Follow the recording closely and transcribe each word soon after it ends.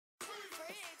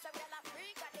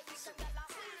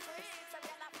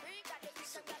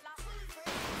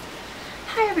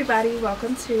Hi everybody,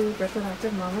 welcome to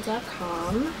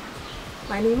BrooklynActiveMama.com.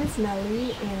 My name is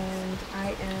Nellie and I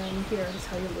am here to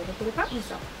tell you a little bit about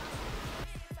myself.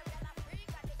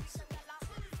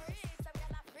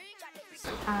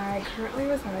 I currently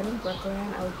reside in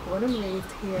Brooklyn. I was born and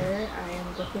raised here. I am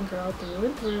a Brooklyn girl through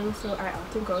and through, so I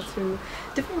often go to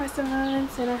different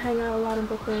restaurants and I hang out a lot in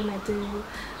Brooklyn. I do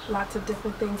lots of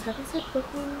different things. Have I said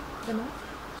Brooklyn enough?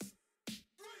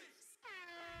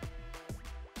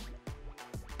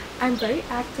 I'm very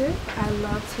active. I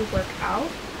love to work out.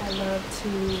 I love to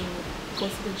go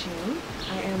to the gym.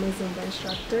 I am a Zumba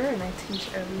instructor and I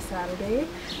teach every Saturday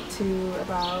to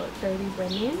about 30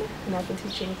 women, and I've been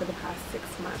teaching for the past 6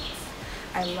 months.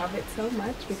 I love it so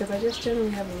much because I just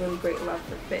generally have a really great love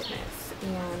for fitness,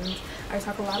 and I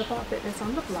talk a lot about fitness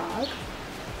on the blog,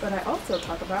 but I also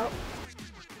talk about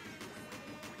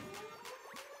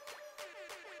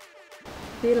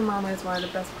being a mama is one of the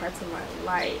best parts of my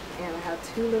life, and I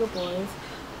have 2 little boys,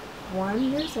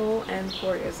 1 years old and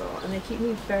 4 years old, and they keep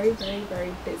me very,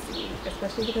 very busy,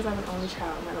 especially because I'm an only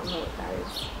child and I don't know what that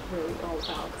is really all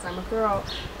about, because I'm a girl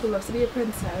who loves to be a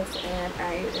princess and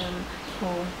I am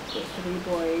home with 3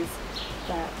 boys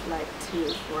that like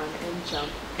to run and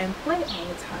jump and play all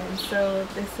the time. So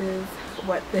this is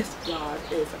what this vlog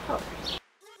is about.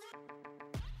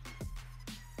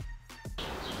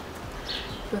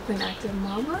 Brooklyn Active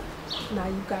Mama, now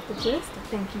you've got the gist.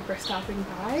 Thank you for stopping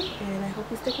by and I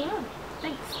hope you stick around.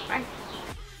 Thanks, bye.